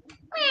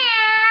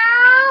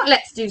 Meow.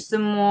 Let's do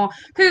some more.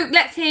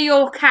 Let's hear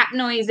your cat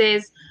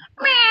noises.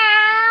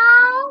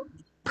 Meow.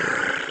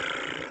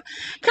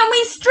 Can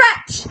we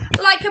stretch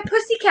like a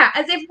pussycat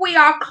as if we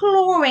are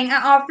clawing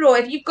at our floor?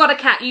 If you've got a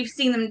cat, you've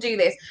seen them do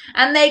this.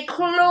 And they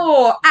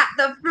claw at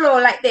the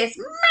floor like this.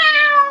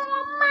 Meow,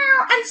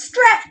 meow, and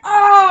stretch.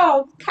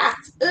 Oh,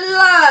 cats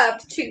love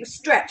to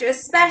stretch,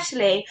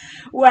 especially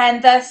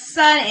when the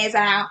sun is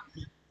out.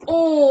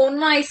 Oh,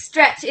 nice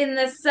stretch in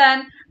the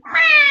sun.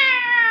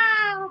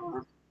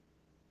 Meow.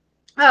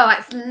 Oh,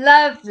 that's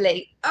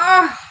lovely.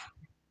 Oh,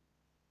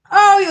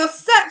 you're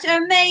such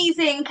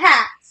amazing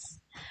cats.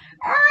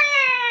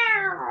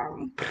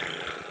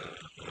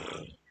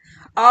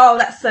 Oh,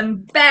 that's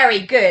some very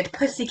good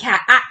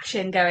pussycat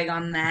action going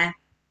on there.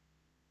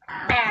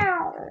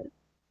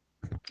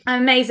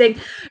 Amazing.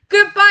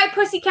 Goodbye,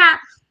 pussycat.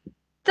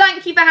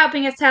 Thank you for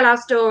helping us tell our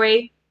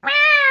story.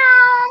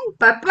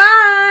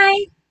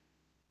 Bye-bye.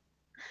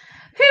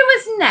 Who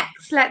was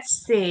next?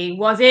 Let's see.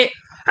 Was it?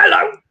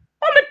 Hello,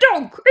 I'm a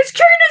dog. As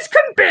keen as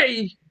can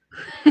be.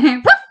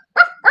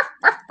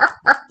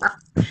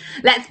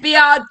 Let's be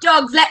our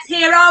dogs. Let's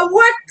hear our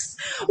whoops.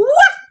 Woof.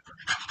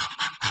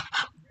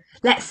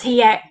 Let's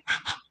hear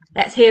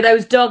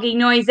those doggy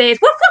noises.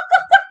 Woof, woof,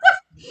 woof, woof,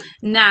 woof.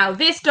 Now,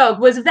 this dog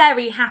was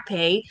very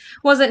happy,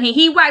 wasn't he?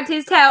 He wagged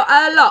his tail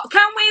a lot.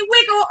 Can we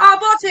wiggle our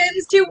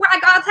bottoms to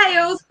wag our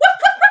tails? Woof,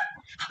 woof, woof.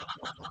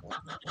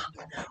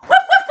 Woof,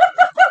 woof,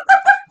 woof, woof,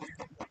 woof,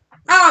 woof.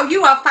 Oh,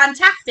 you are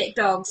fantastic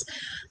dogs.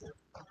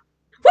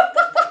 Woof,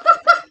 woof, woof, woof,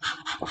 woof.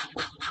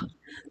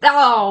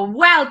 Oh,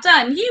 well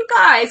done. You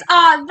guys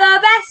are the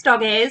best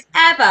doggies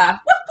ever.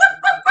 Woof, woof,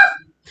 woof, woof.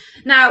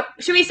 Now,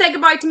 should we say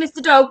goodbye to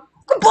Mr. Dog?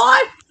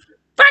 Goodbye.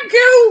 Thank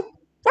you.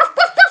 Woof,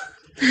 woof,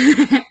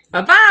 woof.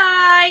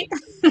 Bye-bye.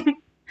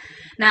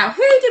 Now,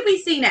 who did we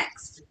see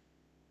next?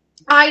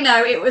 I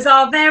know, it was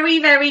our very,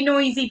 very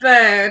noisy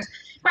bird.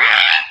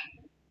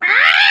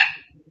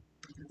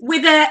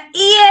 With an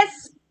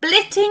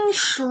ear-splitting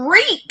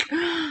shriek.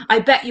 I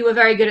bet you were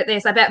very good at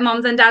this. I bet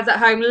moms and dads at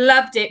home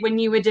loved it when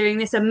you were doing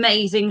this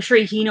amazing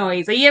shrieky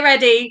noise. Are you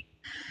ready?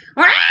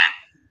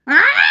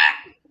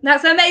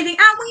 That's amazing.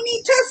 And we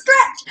need to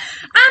stretch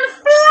and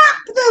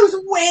flap those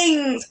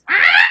wings.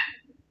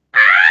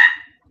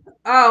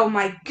 Oh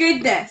my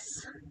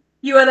goodness.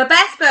 You are the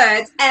best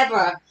birds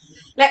ever.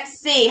 Let's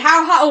see.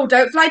 How high? Oh,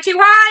 don't fly too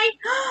high.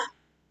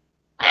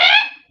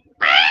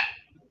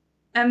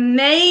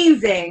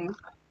 Amazing.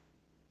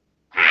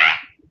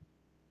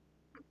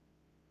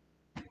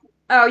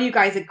 Oh, you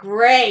guys are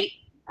great.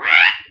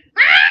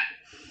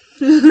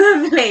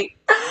 Lovely.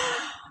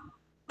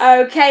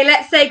 Okay,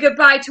 let's say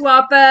goodbye to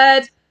our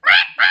bird.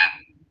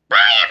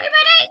 Bye,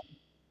 everybody.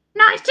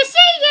 Nice to see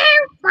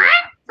you.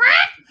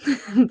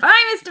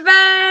 Bye, Mr.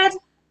 Bird.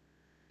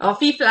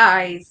 Off he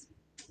flies.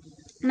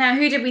 Now,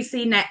 who did we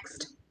see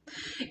next?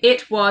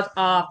 It was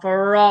our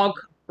frog.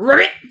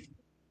 Ribbit,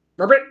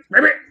 ribbit,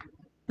 ribbit,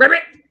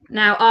 ribbit.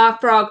 Now, our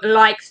frog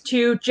likes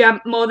to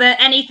jump more than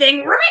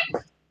anything.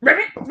 Ribbit,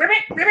 ribbit,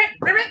 ribbit, ribbit,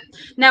 ribbit.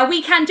 Now,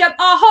 we can jump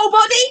our whole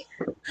body.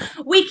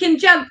 We can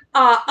jump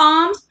our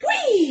arms.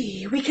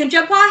 Whee! We can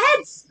jump our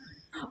heads.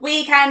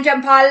 We can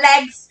jump our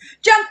legs.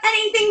 Jump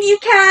anything you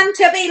can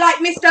to be like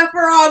Mr.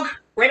 Frog.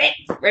 Ribbit,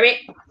 ribbit,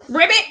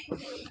 ribbit,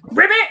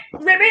 ribbit,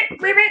 ribbit,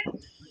 ribbit.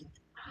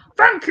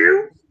 Thank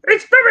you.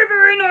 It's very,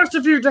 very nice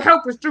of you to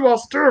help us through our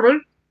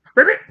story.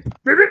 Ribbit,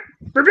 ribbit,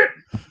 ribbit.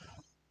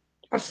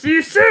 I'll see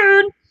you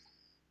soon.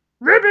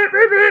 Ribbit,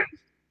 ribbit.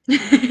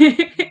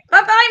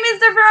 Bye-bye,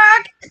 Mr.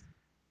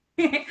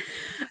 Frog.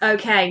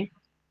 Okay.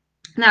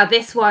 Now,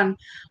 this one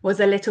was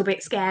a little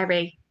bit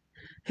scary.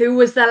 Who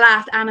was the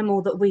last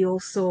animal that we all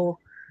saw?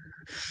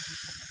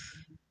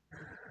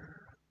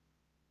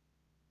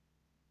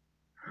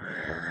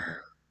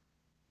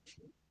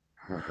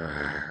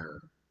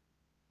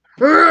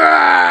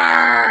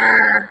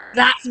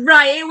 That's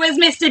right, it was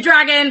Mr.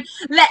 Dragon.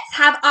 Let's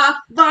have our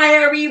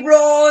fiery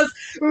roars.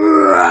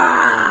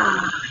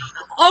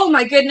 Oh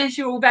my goodness,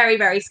 you're all very,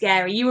 very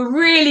scary. You were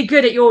really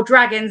good at your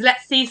dragons.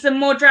 Let's see some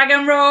more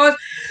dragon roars.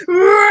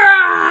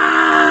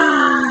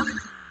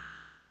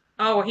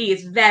 Oh, he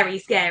is very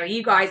scary.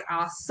 You guys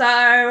are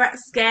so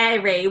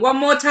scary. One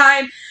more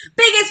time.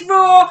 Biggest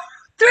roar.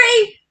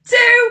 3,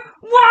 2,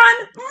 1,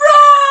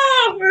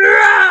 roar!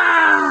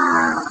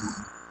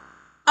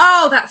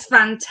 Oh, that's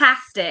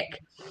fantastic.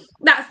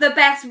 That's the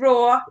best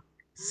roar.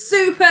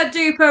 Super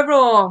duper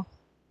roar.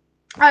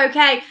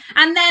 Okay,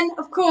 and then,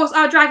 of course,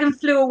 our dragon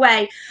flew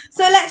away.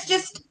 So let's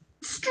just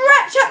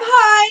stretch up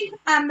high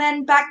and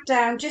then back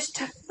down just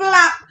to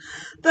flap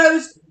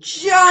those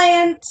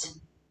giant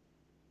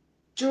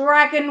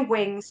dragon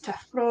wings to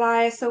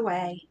fly us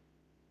away.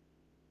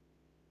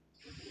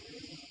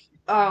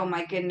 Oh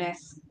my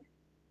goodness.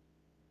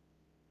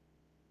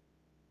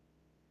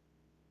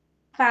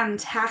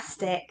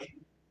 Fantastic.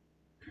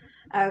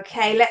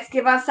 Okay, let's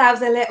give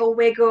ourselves a little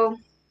wiggle.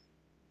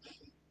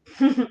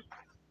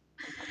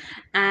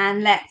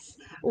 And let's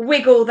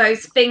wiggle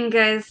those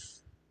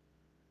fingers.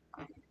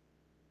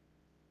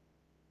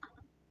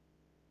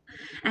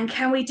 And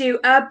can we do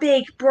a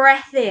big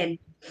breath in?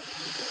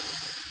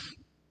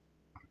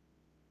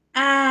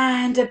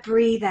 And a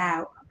breathe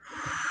out.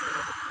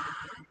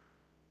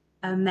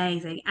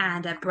 Amazing.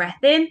 And a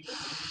breath in.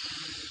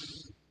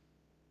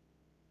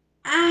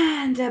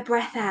 And a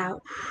breath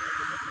out.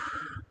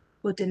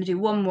 We're going to do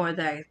one more of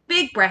those.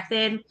 Big breath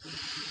in.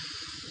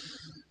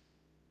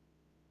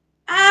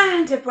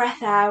 And a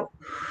breath out.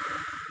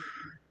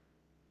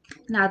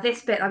 Now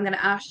this bit I'm going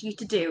to ask you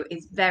to do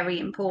is very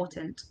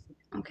important.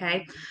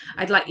 Okay?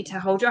 I'd like you to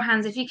hold your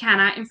hands if you can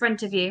out in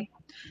front of you.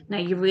 Now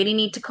you really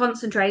need to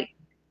concentrate.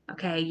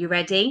 Okay, you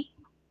ready?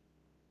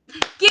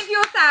 Give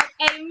yourself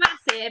a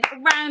massive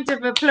round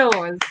of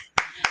applause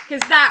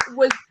because that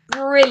was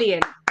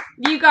brilliant.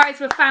 You guys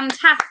were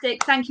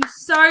fantastic. Thank you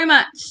so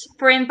much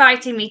for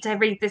inviting me to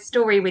read this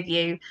story with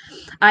you.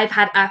 I've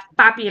had a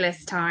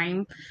fabulous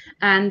time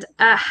and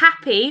a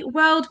happy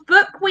World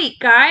Book Week,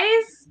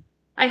 guys.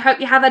 I hope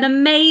you have an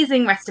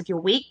amazing rest of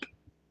your week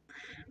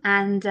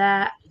and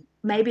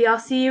maybe I'll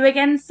see you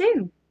again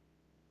soon.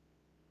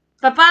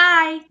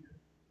 Bye-bye.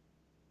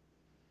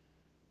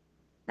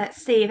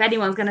 Let's see if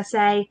anyone's going to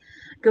say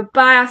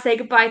goodbye. I'll say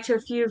goodbye to a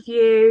few of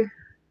you.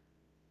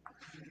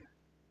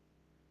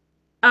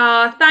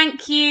 Oh,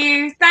 thank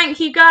you. Thank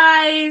you,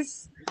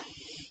 guys.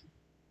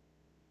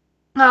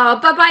 Oh,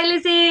 bye-bye,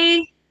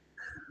 Lizzie.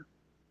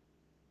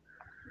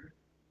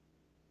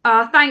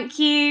 Oh, thank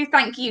you.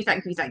 Thank you.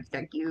 Thank you. Thank you.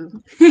 Thank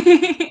you.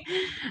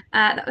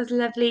 That was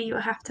lovely. You'll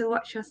have to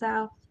watch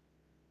yourself.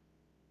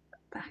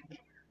 Back.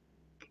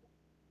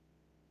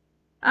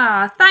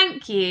 Oh,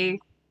 thank you.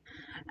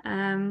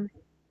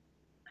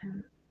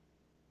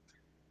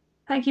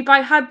 Thank you.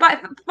 Bye.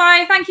 Bye.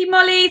 Bye. Thank you,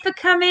 Molly, for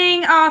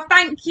coming. Oh,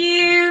 thank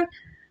you.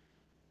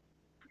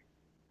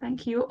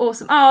 Thank you.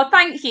 Awesome. Oh,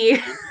 thank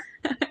you.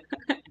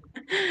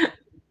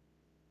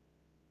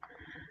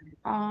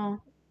 Oh,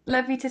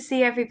 lovely to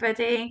see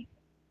everybody.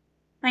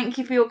 Thank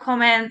you for your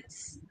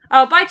comments.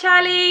 Oh, bye,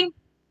 Charlie.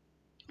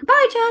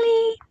 Bye,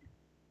 Charlie.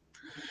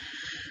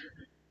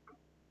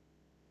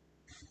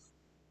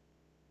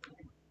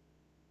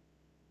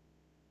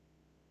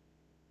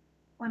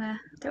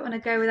 Don't wanna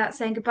go without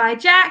saying goodbye.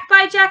 Jack.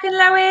 Bye, Jack and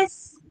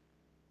Lois.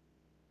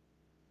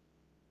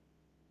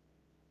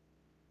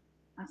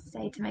 I'll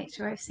stay to make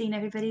sure I've seen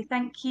everybody.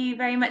 Thank you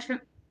very much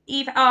from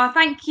Eve. Oh,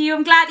 thank you.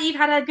 I'm glad Eve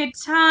had a good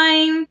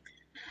time.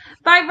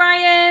 Bye,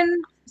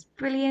 Ryan. It's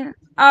brilliant.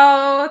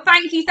 Oh,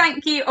 thank you.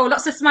 Thank you. Oh,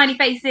 lots of smiley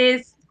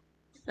faces.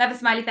 Love a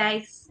smiley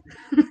face.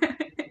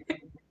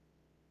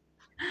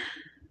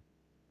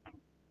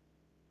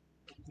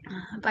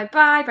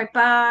 Bye-bye,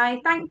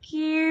 bye-bye. Thank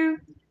you.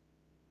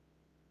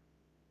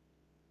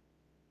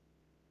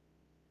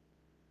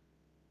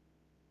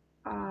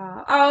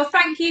 Oh,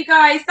 thank you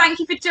guys. Thank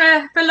you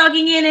for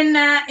logging in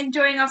and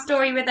enjoying our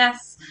story with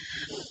us.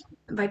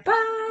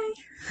 Bye-bye.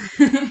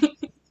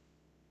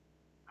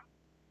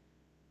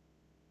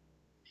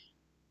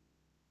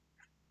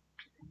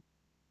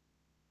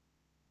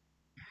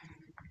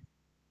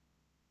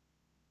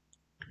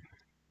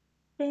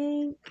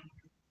 Think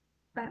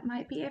that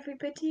might be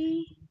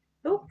everybody.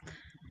 Oh,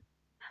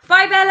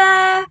 bye,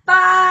 Bella.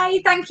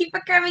 Bye. Thank you for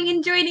coming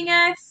and joining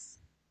us.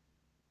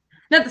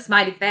 Another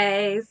smiley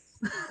face.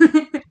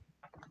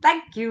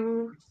 Thank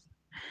you.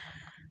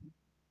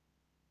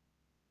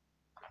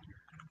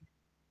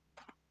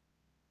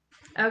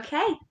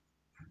 Okay.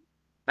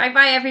 Bye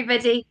bye,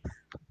 everybody.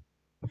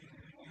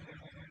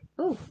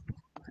 Oh,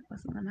 that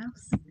wasn't the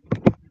mouse.